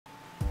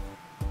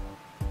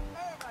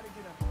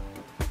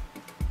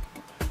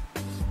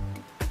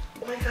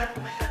Oh my god, oh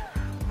my god.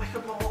 Oh my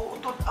god,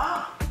 mauutod.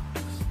 Ah!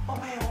 Oh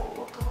my,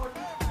 mauutod.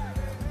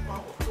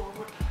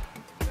 Mauutod.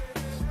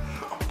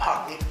 Ang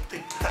pangit.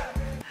 Tignan.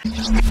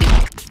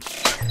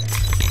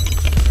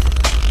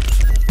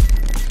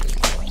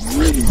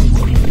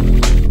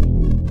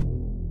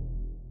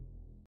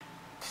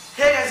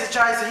 Hey guys, it's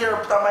Chai here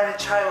with my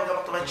Chai.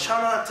 Welcome to my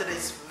channel. In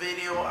today's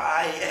video,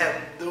 I am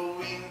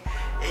doing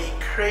a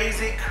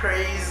crazy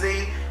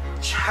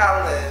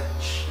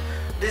challenge.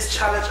 This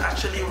challenge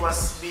actually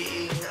was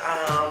being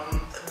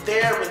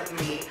there with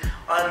me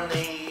on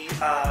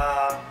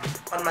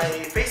my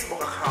Facebook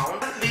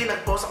account. Recently,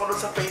 nag-post ako dun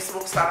sa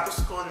Facebook status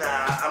ko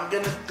na I'm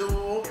gonna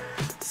do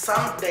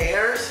some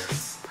dares,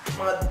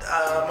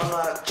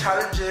 mga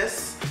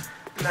challenges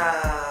na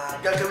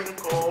gagawin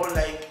ko,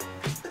 like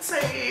let's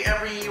say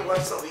every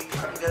once a week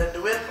I'm gonna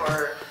do it,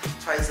 or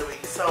twice a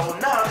week. So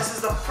now this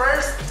is the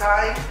first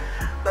time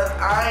that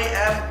I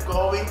am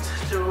going to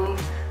do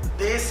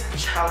this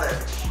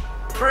challenge.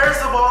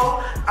 First of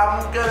all, I'm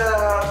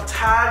gonna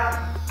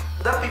tag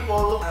the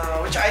people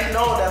which I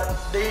know that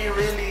they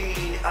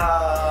really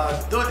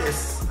do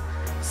this.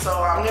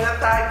 So I'm gonna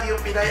tag you,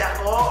 Pinay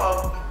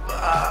ako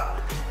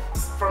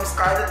from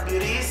Scarlet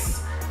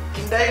Beauties,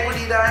 Inday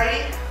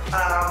Buliday,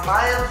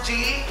 Mile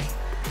G,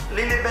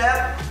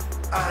 Lilibet,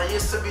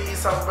 used to be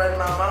some brand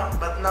mama,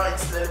 but now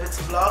it's Lilibet's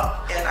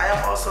vlog. And I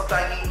am also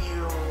tagging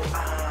you,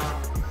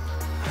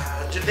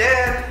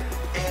 Juden,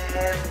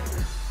 and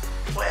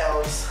who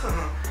else?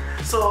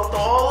 So to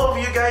all of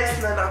you guys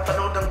na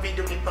napanood ng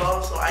video nito,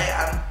 so I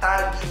am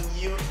tagging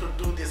you to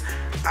do this.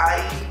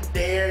 I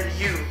dare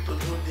you to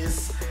do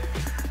this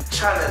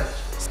challenge.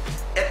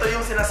 Ito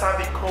yung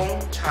sinasabi kong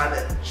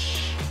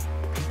challenge.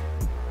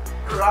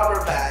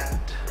 Rubber band.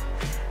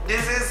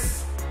 This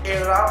is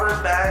a rubber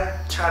band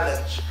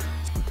challenge.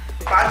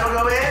 Paano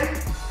gawin?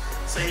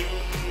 So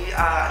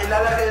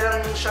ilalagay lang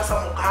siya sa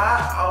mukha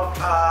of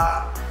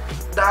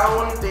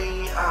down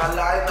the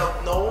line of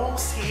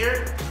nose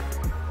here.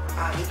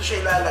 Dito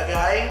siya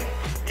ilalagay,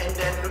 and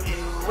then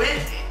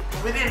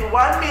within 1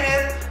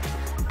 minute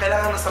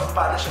kailangan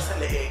nasampa na siya sa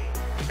leeg.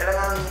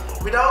 Kailangan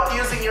without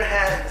using your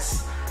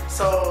hands.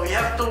 So you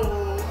have to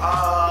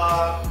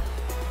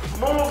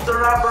move the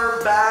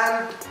rubber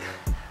band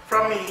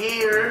from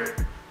here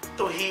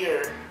to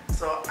here.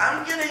 So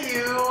I'm gonna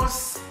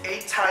use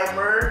a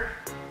timer.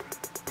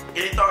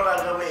 Ganito ang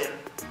gagawin.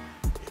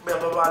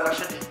 Bababa lang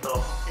siya dito.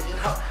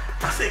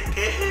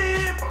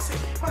 Sige,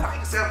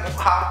 malaki kasi ang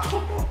mukha ko.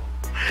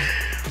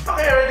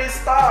 Okay, ready,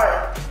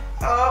 start.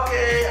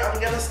 Okay, I'm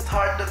gonna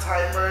start the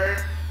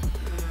timer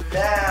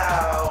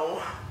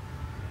now.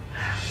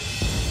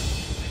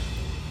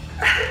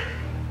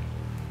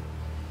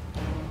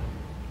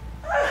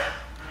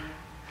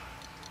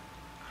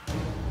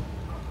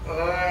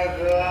 Oh my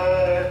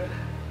god.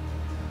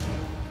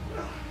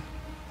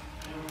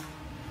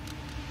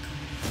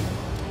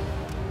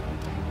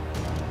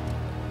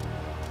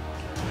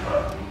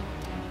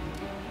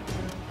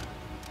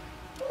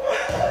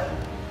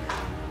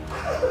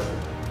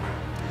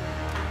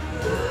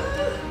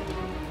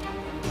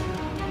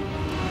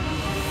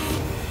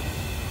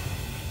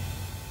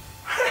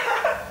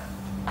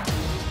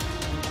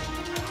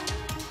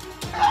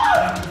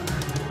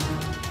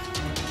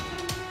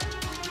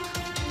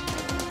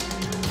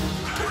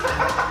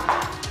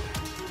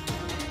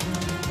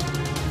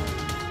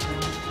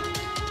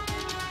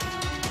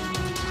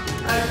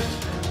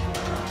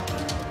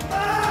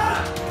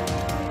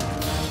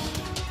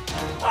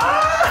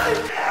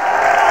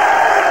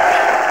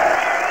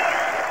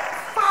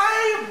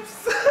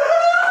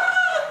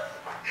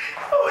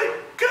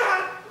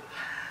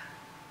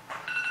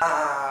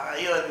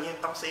 Ayun, yun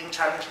tapos yung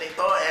challenge na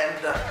ito,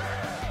 and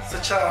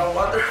such a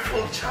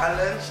wonderful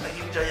challenge.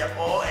 Nag-enjoy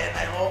ako, and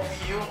I hope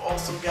you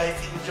also guys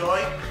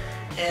enjoy,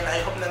 and I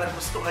hope na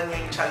nagustuhan nyo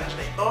yung challenge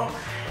na ito,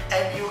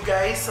 and you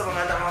guys sa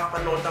mga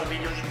nakakapanood ng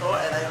video ito,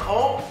 and I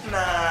hope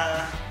na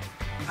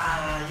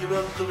you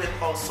will do it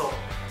also,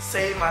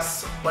 same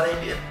as what I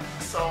did.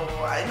 So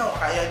I know,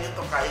 kaya nyo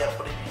to, kaya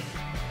ko rin.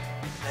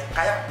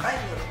 Kaya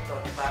nyo rin to,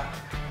 diba?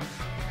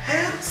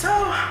 And so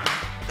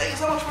thank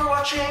you so much for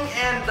watching,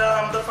 and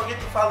don't forget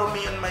to follow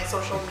me on my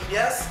social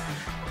medias.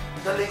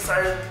 The links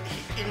are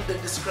in the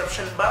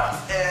description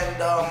box, and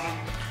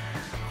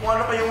kung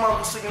ano pa yung mga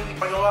gusto nyo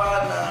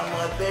ipagawa na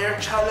mga dare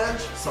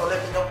challenge, so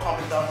let me know,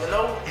 comment down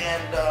below.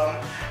 And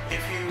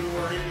if you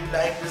really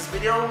like this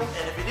video,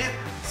 and if you did,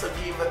 so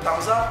give a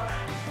thumbs up.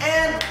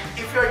 And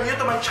if you're new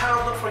to my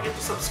channel, don't forget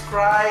to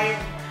subscribe,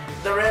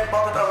 the red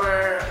button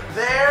over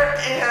there,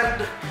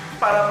 and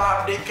para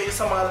ma-update kayo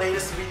sa mga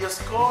latest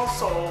videos ko.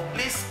 So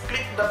please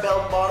click the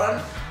bell button,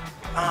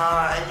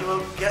 and you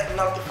will get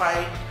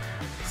notified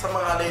sa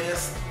mga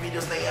latest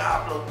videos na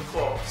i-upload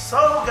ko.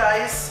 So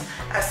guys,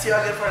 I see you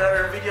again for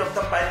another video of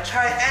Buhay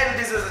Chai, and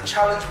this is a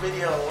challenge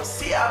video.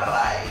 See ya,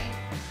 bye-bye!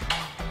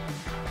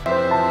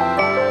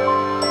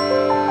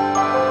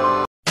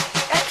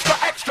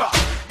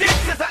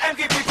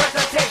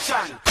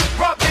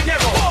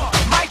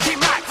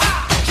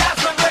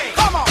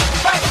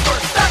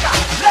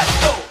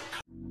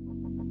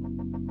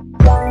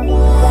 Bye.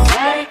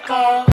 Ciao!